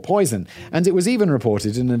for poison, and it was even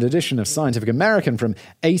reported in an edition of Scientific American from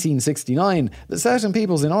 1869 that certain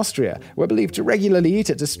peoples in Austria were believed to regularly eat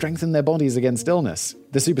it to strengthen their bodies against illness.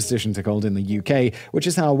 The superstition took hold in the UK, which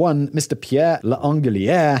is how one Mr. Pierre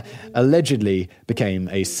L'Angelière allegedly became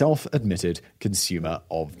a self-admitted consumer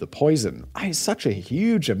of the poison. It's such a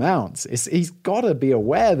huge amount. He's got to be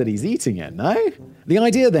aware that he's eating it, no? The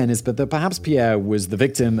idea then is that perhaps Pierre was the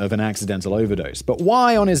victim of an accidental overdose. But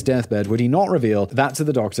why on his deathbed would he not reveal that to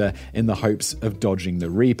the doctor in the hopes of dodging the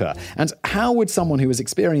Reaper? And how would someone who was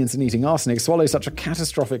experienced in eating arsenic swallow such a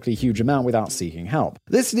catastrophically huge amount without seeking help?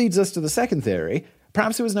 This leads us to the second theory.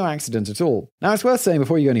 Perhaps it was no accident at all. Now, it's worth saying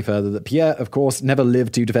before you go any further that Pierre, of course, never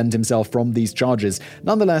lived to defend himself from these charges.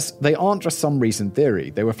 Nonetheless, they aren't just some recent theory.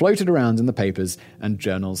 They were floated around in the papers and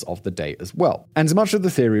journals of the day as well. And much of the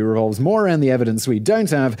theory revolves more around the evidence we don't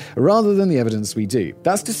have rather than the evidence we do.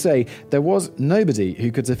 That's to say, there was nobody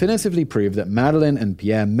who could definitively prove that Madeleine and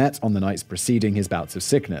Pierre met on the nights preceding his bouts of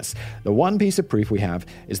sickness. The one piece of proof we have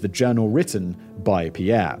is the journal written by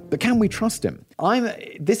Pierre. But can we trust him?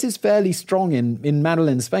 This is fairly strong in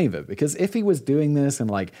Madeleine's favor, because if he was doing this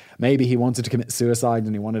and maybe he wanted to commit suicide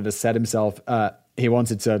and he wanted to set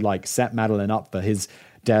Madeleine up for his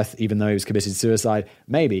death, even though he was committed suicide,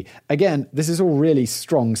 maybe. Again, this is all really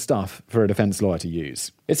strong stuff for a defense lawyer to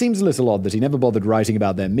use. It seems a little odd that he never bothered writing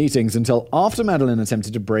about their meetings until after Madeleine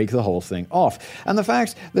attempted to break the whole thing off. And the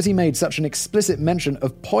fact that he made such an explicit mention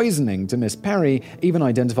of poisoning to Miss Perry, even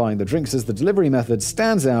identifying the drinks as the delivery method,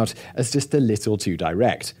 stands out as just a little too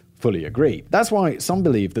direct. Fully agree. That's why some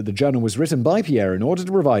believe that the journal was written by Pierre in order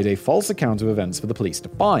to provide a false account of events for the police to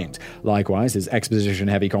find. Likewise, his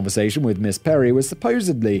exposition-heavy conversation with Miss Perry was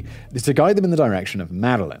supposedly to guide them in the direction of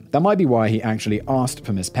Madeleine. That might be why he actually asked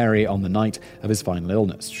for Miss Perry on the night of his final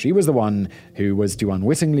illness. She was the one who was to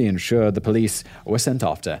unwittingly ensure the police were sent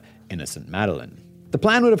after innocent Madeleine. The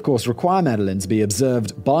plan would, of course, require Madeleine to be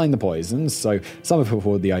observed buying the poisons, so some have put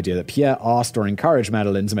forward the idea that Pierre asked or encouraged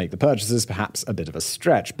Madeleine to make the purchases, perhaps a bit of a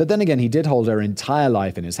stretch. But then again, he did hold her entire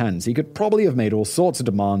life in his hands. He could probably have made all sorts of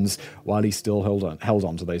demands while he still held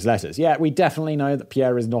on to those letters. Yeah, we definitely know that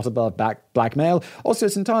Pierre is not above blackmail. Also,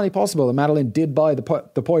 it's entirely possible that Madeleine did buy the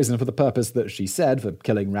poison for the purpose that she said, for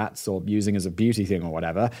killing rats or using as a beauty thing or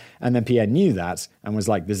whatever, and then Pierre knew that and was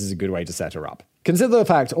like, this is a good way to set her up. Consider the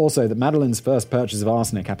fact also that Madeleine's first purchase of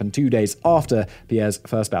arsenic happened 2 days after Pierre's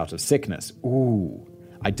first bout of sickness. Ooh,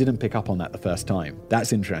 I didn't pick up on that the first time.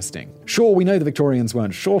 That's interesting. Sure, we know the Victorians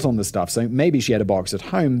weren't short on the stuff, so maybe she had a box at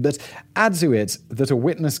home, but add to it that a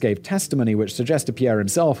witness gave testimony which suggested Pierre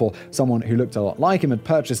himself or someone who looked a lot like him had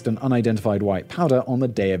purchased an unidentified white powder on the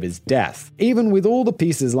day of his death. Even with all the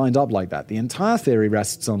pieces lined up like that, the entire theory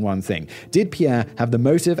rests on one thing. Did Pierre have the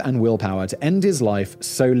motive and willpower to end his life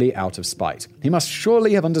solely out of spite? He must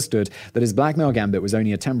surely have understood that his blackmail gambit was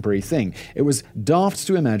only a temporary thing. It was daft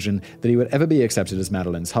to imagine that he would ever be accepted as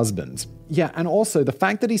Madeleine's husband. Yeah, and also the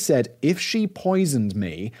fact that he said, if she poisoned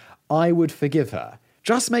me, I would forgive her,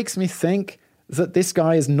 just makes me think that this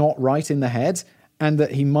guy is not right in the head and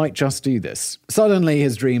that he might just do this. Suddenly,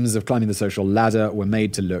 his dreams of climbing the social ladder were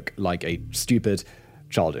made to look like a stupid,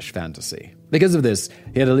 childish fantasy. Because of this,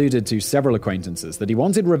 he had alluded to several acquaintances that he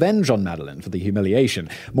wanted revenge on Madeleine for the humiliation.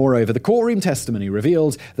 Moreover, the courtroom testimony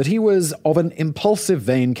revealed that he was of an impulsive,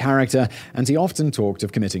 vain character, and he often talked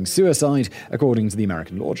of committing suicide, according to the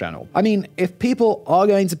American Law Journal. I mean, if people are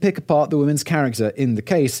going to pick apart the woman's character in the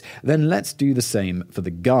case, then let's do the same for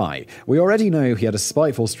the guy. We already know he had a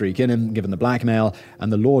spiteful streak in him, given the blackmail,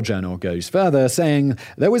 and the Law Journal goes further, saying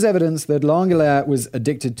there was evidence that Langelier was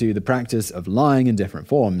addicted to the practice of lying in different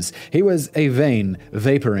forms. He was a vain,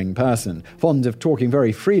 vaporing person, fond of talking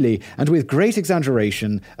very freely and with great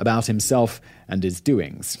exaggeration about himself and his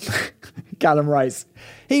doings. Callum writes,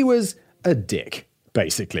 he was a dick,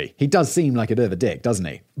 basically. He does seem like a bit of a dick, doesn't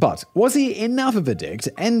he? But was he enough of a dick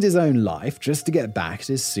to end his own life just to get back at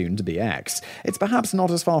his soon-to-be ex? It's perhaps not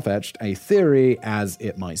as far-fetched a theory as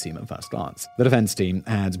it might seem at first glance. The defense team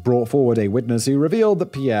had brought forward a witness who revealed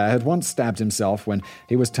that Pierre had once stabbed himself when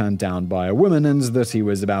he was turned down by a woman and that he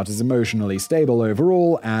was about as emotionally stable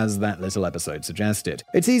overall as that little episode suggested.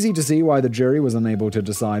 It's easy to see why the jury was unable to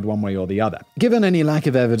decide one way or the other. Given any lack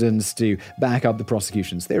of evidence to back up the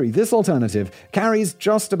prosecution's theory, this alternative carries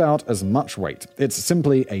just about as much weight. It's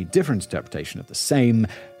simply a different interpretation of the same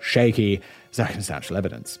shaky circumstantial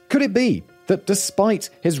evidence. Could it be that despite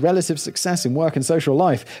his relative success in work and social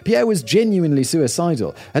life, Pierre was genuinely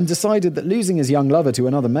suicidal and decided that losing his young lover to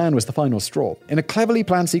another man was the final straw? In a cleverly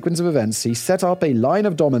planned sequence of events, he set up a line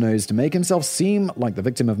of dominoes to make himself seem like the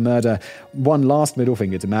victim of murder, one last middle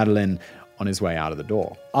finger to Madeleine on his way out of the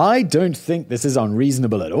door. I don't think this is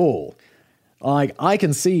unreasonable at all. I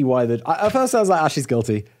can see why at first I was like, she's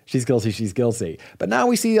guilty. She's guilty, she's guilty. But now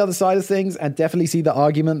we see the other side of things and definitely see the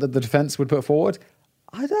argument that the defense would put forward.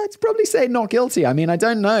 I'd probably say not guilty. I mean, I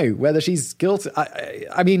don't know whether she's guilty.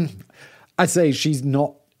 I mean, I'd say she's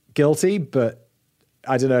not guilty, but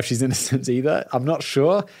I don't know if she's innocent either. I'm not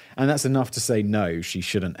sure. And that's enough to say no, she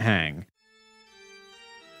shouldn't hang.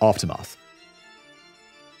 Aftermath.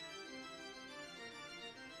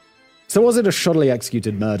 So was it a shoddily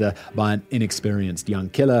executed murder by an inexperienced young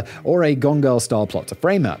killer, or a Gone Girl-style plot to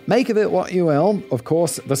frame her? Make of it what you will. Of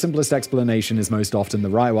course, the simplest explanation is most often the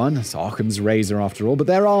right one. It's Occam's razor after all, but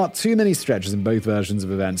there are too many stretches in both versions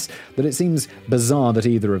of events that it seems bizarre that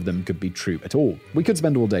either of them could be true at all. We could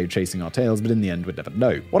spend all day chasing our tails, but in the end we'd never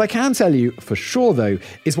know. What I can tell you for sure, though,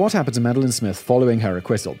 is what happened to Madeleine Smith following her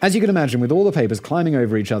acquittal. As you can imagine, with all the papers climbing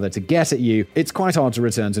over each other to get at you, it's quite hard to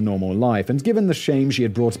return to normal life, and given the shame she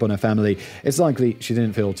had brought upon her family, it's likely she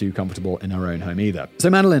didn't feel too comfortable in her own home either. So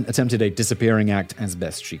Madeleine attempted a disappearing act as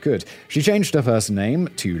best she could. She changed her first name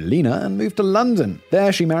to Lena and moved to London.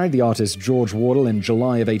 There she married the artist George Wardle in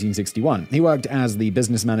July of 1861. He worked as the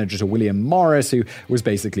business manager to William Morris, who was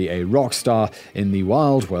basically a rock star in the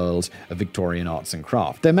wild world of Victorian arts and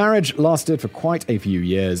craft. Their marriage lasted for quite a few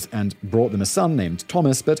years and brought them a son named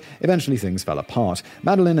Thomas, but eventually things fell apart.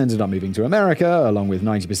 Madeleine ended up moving to America, along with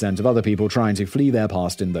 90% of other people trying to flee their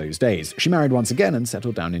past in those days. She married once again and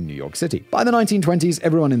settled down in New York City. By the 1920s,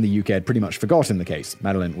 everyone in the UK had pretty much forgotten the case.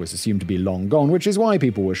 Madeleine was assumed to be long gone, which is why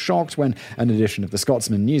people were shocked when an edition of the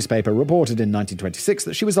Scotsman newspaper reported in 1926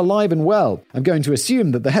 that she was alive and well. I'm going to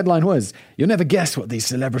assume that the headline was, "You'll never guess what these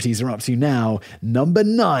celebrities are up to now. Number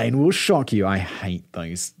 9 will shock you." I hate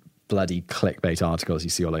those bloody clickbait articles you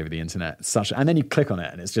see all over the internet. And then you click on it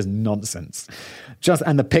and it's just nonsense.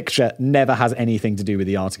 And the picture never has anything to do with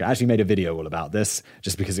the article. I actually made a video all about this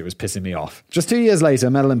just because it was pissing me off. Just 2 years later,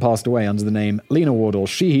 Madeleine passed away under the name Lena Wardle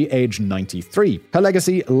Sheehy, aged 93. Her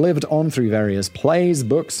legacy lived on through various plays,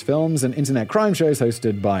 books, films, and internet crime shows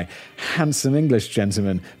hosted by handsome English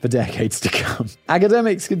gentlemen for decades to come.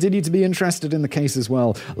 Academics continued to be interested in the case as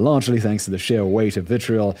well, largely thanks to the sheer weight of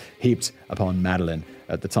vitriol heaped upon Madeleine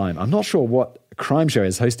at the time. I'm not sure what crime show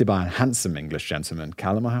is hosted by a handsome English gentleman.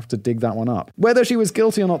 Callum, I'll have to dig that one up. Whether she was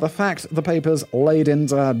guilty or not, the fact the papers laid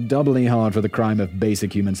into her doubly hard for the crime of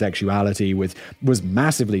basic human sexuality was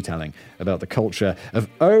massively telling about the culture of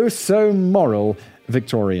oh-so-moral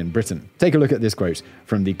Victorian Britain. Take a look at this quote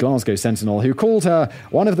from the Glasgow Sentinel, who called her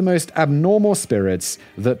one of the most abnormal spirits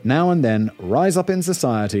that now and then rise up in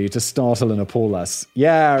society to startle and appall us.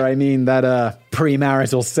 Yeah, I mean that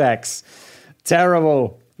premarital sex.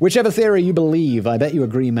 Terrible. Whichever theory you believe, I bet you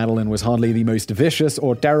agree Madeleine was hardly the most vicious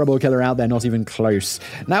or terrible killer out there, not even close.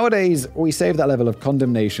 Nowadays, we save that level of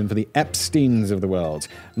condemnation for the Epsteins of the world,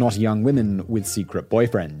 not young women with secret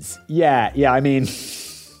boyfriends. Yeah, I mean,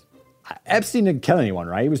 Epstein didn't kill anyone,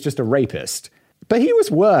 right? He was just a rapist. But he was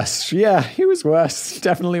worse. Yeah, he was worse.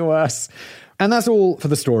 Definitely worse. And that's all for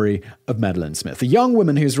the story of Madeleine Smith, a young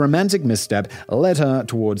woman whose romantic misstep led her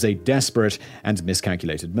towards a desperate and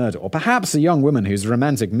miscalculated murder. Or perhaps a young woman whose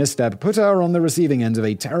romantic misstep put her on the receiving end of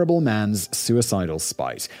a terrible man's suicidal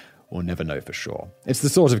spite. We'll never know for sure. It's the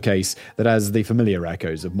sort of case that has the familiar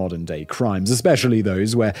echoes of modern-day crimes, especially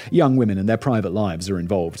those where young women and their private lives are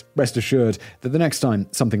involved. Rest assured that the next time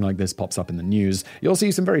something like this pops up in the news, you'll see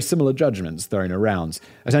some very similar judgments thrown around.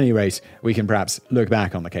 At any rate, we can perhaps look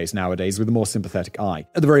back on the case nowadays with a more sympathetic eye.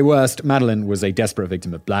 At the very worst, Madeleine was a desperate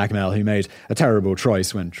victim of blackmail who made a terrible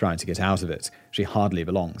choice when trying to get out of it. She hardly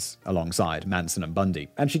belongs alongside Manson and Bundy.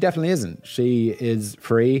 And she definitely isn't. She is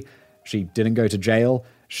free. She didn't go to jail.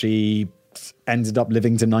 She ended up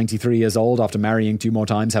living to 93 years old after marrying 2 more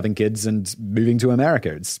times, having kids, and moving to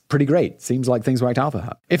America. It's pretty great. Seems like things worked out for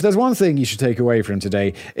her. If there's one thing you should take away from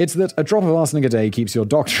today, it's that a drop of arsenic a day keeps your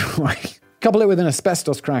doctor away. Couple it with an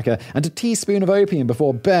asbestos cracker and a teaspoon of opium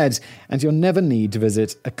before bed, and you'll never need to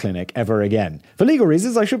visit a clinic ever again. For legal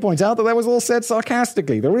reasons, I should point out that was all said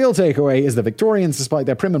sarcastically. The real takeaway is the Victorians, despite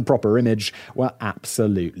their prim and proper image, were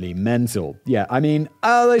absolutely mental. Yeah, I mean,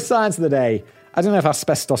 the science of the day. I don't know if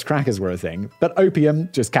asbestos crackers were a thing, but opium,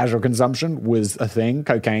 just casual consumption, was a thing.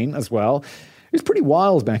 Cocaine as well. It was pretty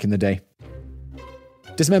wild back in the day.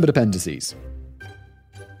 Dismembered appendices.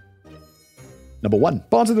 Number 1.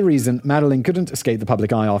 Part of the reason Madeleine couldn't escape the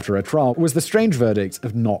public eye after her trial was the strange verdict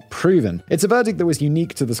of not proven. It's a verdict that was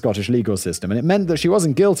unique to the Scottish legal system, and it meant that she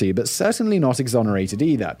wasn't guilty, but certainly not exonerated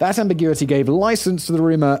either. That ambiguity gave license to the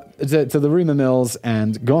rumor mills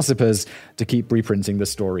and gossipers to keep reprinting the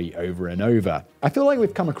story over and over. I feel like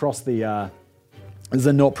we've come across the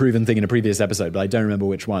not proven thing in a previous episode, but I don't remember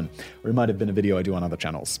which one. Or it might have been a video I do on other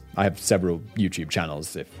channels. I have several YouTube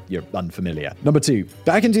channels, if you're unfamiliar. Number 2.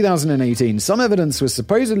 Back in 2018, some evidence was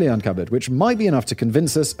supposedly uncovered, which might be enough to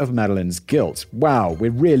convince us of Madeleine's guilt. Wow,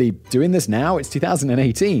 we're really doing this now? It's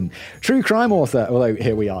 2018. True crime author, although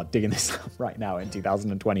here we are digging this up right now in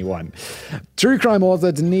 2021. True crime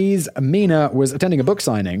author Denise Mina was attending a book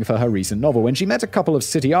signing for her recent novel when she met a couple of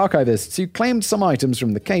city archivists who claimed some items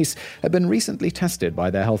from the case had been recently tested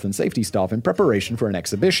by their health and safety staff in preparation for an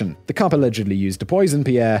exhibition. The cup allegedly used to poison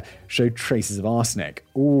Pierre showed traces of arsenic.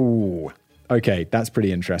 Ooh, okay, that's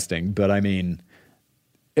pretty interesting, but I mean,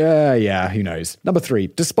 yeah, who knows. Number 3.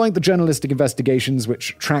 Despite the journalistic investigations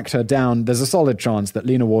which tracked her down, there's a solid chance that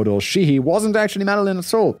Lena Wardell Sheehy wasn't actually Madeleine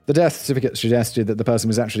at all. The death certificate suggested that the person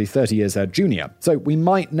was actually 30 years her junior, so we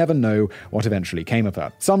might never know what eventually came of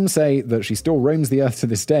her. Some say that she still roams the earth to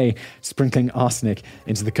this day, sprinkling arsenic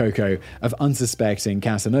into the cocoa of unsuspecting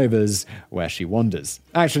Casanovas where she wanders.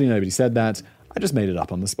 Actually, nobody said that. I just made it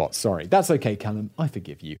up on the spot. Sorry. That's okay, Callum. I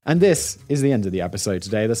forgive you. And this is the end of the episode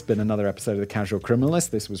today. This has been another episode of The Casual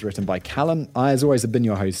Criminalist. This was written by Callum. I, as always, have been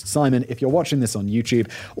your host, Simon. If you're watching this on YouTube,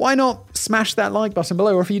 why not smash that like button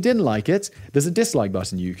below? Or if you didn't like it, there's a dislike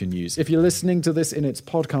button you can use. If you're listening to this in its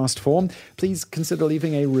podcast form, please consider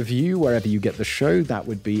leaving a review wherever you get the show. That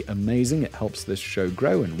would be amazing. It helps this show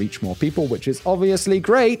grow and reach more people, which is obviously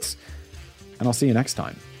great. And I'll see you next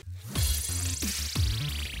time.